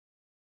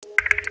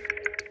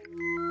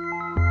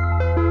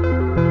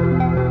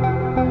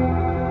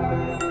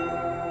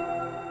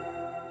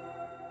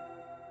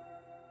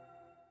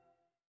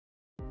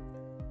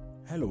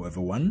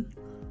everyone,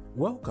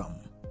 welcome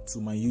to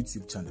my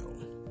YouTube channel.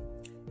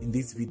 In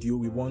this video,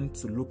 we want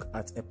to look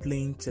at a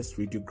plain chest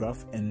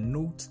radiograph and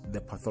note the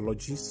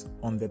pathologies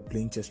on the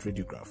plain chest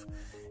radiograph,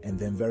 and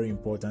then very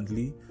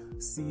importantly,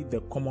 see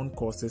the common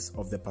causes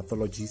of the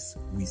pathologies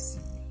we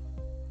see.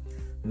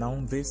 Now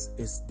this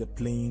is the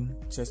plain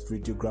chest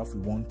radiograph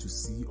we want to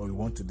see or we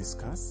want to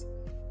discuss.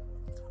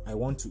 I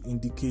want to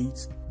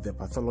indicate the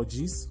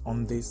pathologies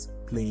on this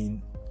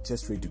plain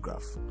chest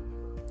radiograph.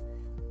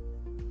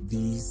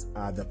 These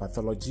are the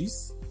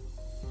pathologies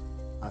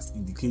as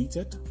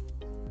indicated,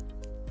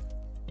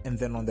 and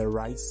then on the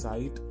right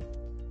side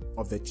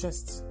of the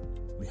chest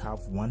we have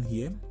one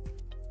here,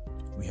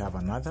 we have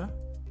another,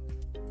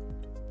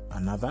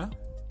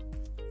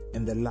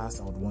 and the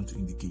last I would want to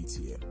indicate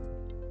here.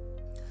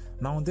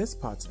 Now this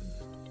pattern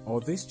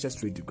or this chest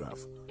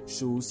radiograph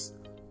shows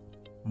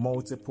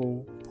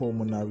multiple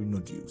pulmonary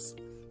nodules,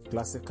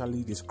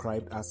 classically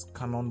described as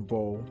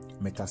cannonball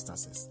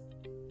metastases.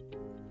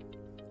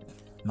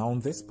 Now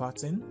this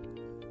pattern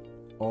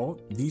or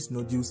these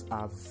nodules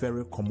are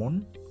very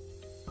common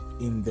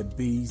in the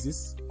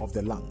bases of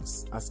the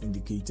lungs as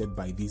indicated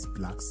by these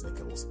black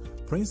circles,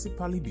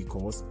 principally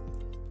because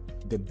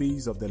the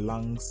base of the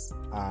lungs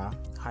are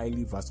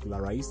highly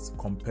vascularized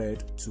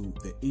compared to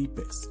the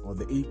apex or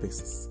the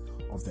apexes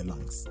of the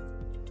lungs.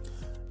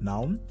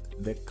 Now,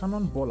 the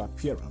cannonball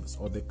appearance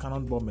or the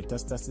cannonball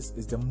metastasis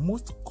is the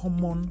most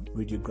common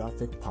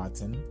radiographic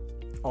pattern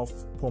of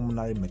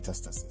pulmonary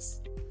metastasis,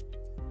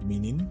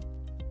 meaning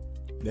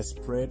the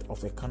spread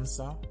of a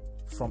cancer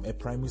from a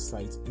primary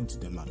site into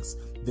the lungs.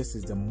 This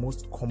is the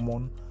most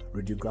common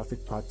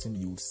radiographic pattern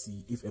you will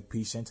see if a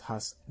patient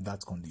has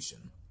that condition.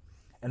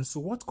 And so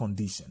what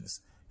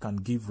conditions can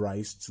give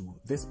rise to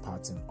this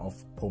pattern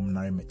of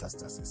pulmonary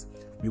metastasis?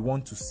 We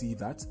want to see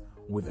that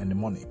with a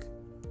mnemonic.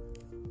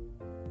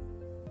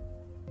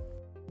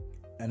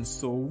 And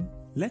so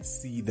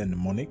let's see the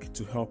mnemonic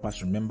to help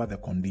us remember the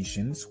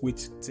conditions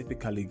which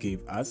typically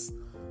gave us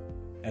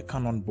a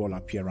cannonball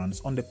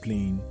appearance on the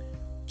plain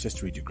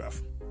chest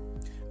radiograph.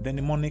 The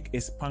mnemonic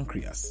is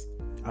pancreas,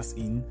 as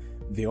in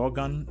the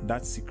organ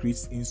that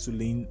secretes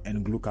insulin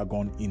and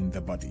glucagon in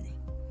the body.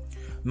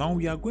 Now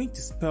we are going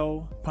to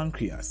spell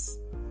pancreas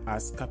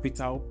as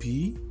capital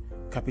P,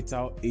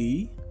 capital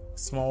A,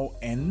 small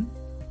n,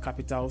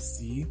 capital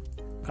C,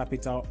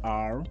 capital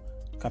R,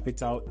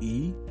 capital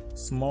E,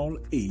 small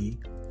a,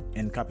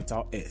 and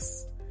capital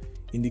S,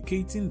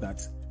 indicating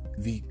that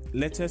the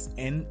letters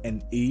N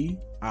and A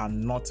are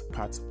not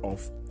part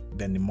of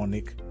the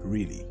mnemonic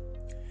really.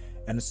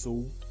 And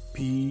so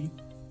P,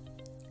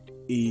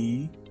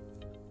 A,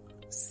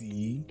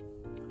 C,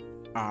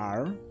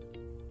 R,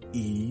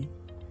 E,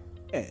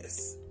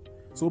 S.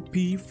 So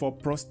P for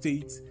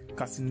prostate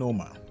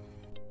carcinoma,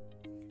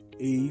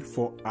 A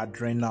for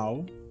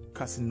adrenal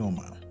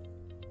carcinoma,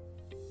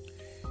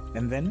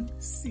 and then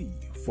C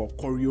for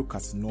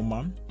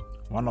choriocarcinoma,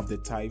 one of the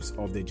types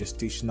of the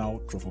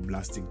gestational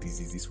trophoblastic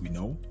diseases we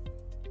know,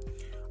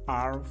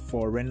 R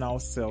for renal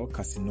cell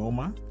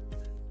carcinoma,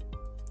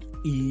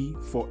 E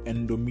for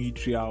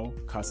endometrial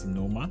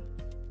carcinoma,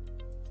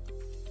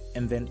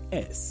 and then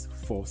S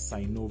for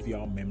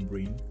synovial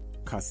membrane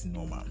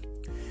carcinoma.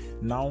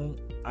 Now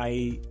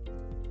I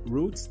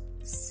wrote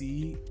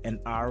C and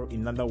R,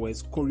 in other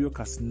words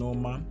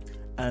choriocarcinoma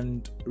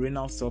and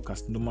renal cell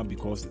carcinoma,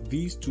 because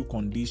these two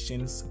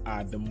conditions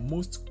are the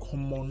most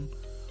common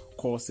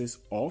causes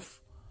of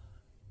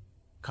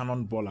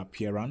cannonball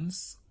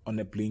appearance on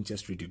a plain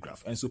chest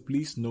radiograph. And so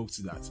please note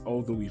that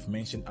although we've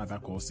mentioned other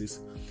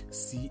causes,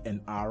 C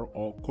and R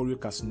or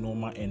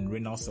choriocarcinoma and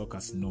renal cell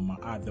carcinoma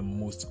are the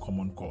most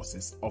common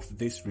causes of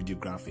this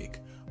radiographic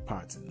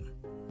pattern.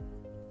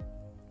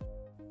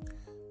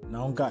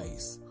 Now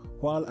guys,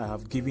 while I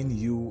have given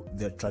you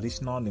the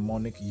traditional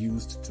mnemonic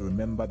used to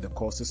remember the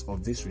causes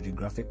of this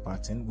radiographic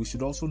pattern, we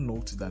should also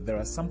note that there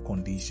are some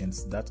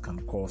conditions that can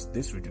cause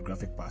this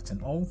radiographic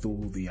pattern, although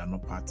they are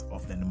not part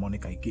of the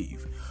mnemonic I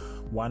gave.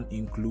 One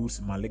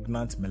includes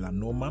malignant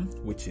melanoma,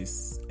 which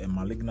is a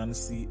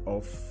malignancy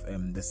of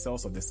the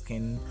cells of the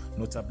skin,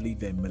 notably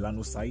the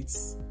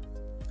melanocytes.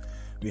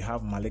 We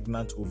have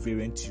malignant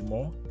ovarian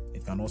tumor.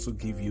 It can also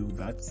give you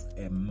that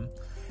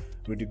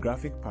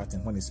radiographic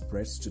pattern when it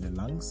spreads to the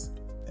lungs.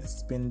 A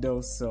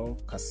spindle cell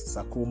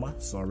sarcoma,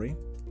 so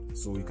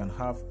you can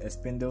have a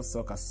spindle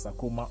cell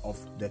sarcoma of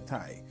the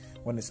thigh.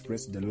 When it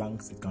spreads to the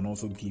lungs, it can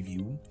also give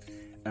you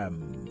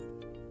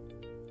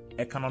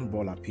a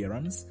cannonball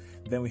appearance.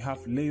 Then we have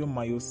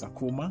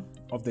leiomyosarcoma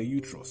of the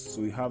uterus,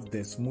 so we have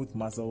the smooth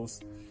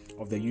muscles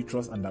of the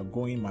uterus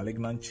undergoing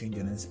malignant change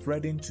and then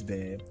spreading to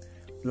the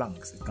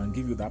lungs. It can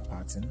give you that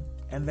pattern.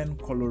 And then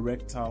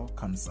colorectal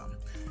cancer.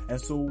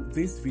 And so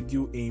this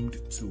video aimed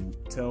to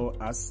tell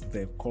us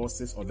the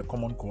causes or the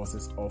common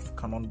causes of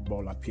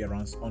cannonball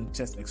appearance on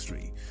chest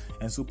x-ray.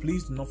 And so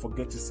please do not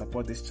forget to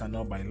support this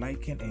channel by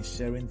liking and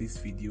sharing this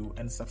video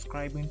and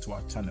subscribing to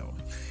our channel.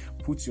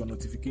 Put your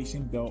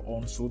notification bell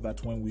on so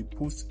that when we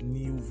post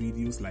new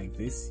videos like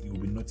this, you will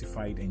be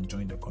notified and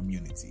join the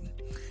community.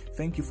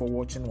 Thank you for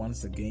watching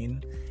once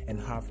again and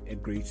have a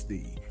great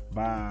day.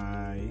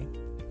 Bye.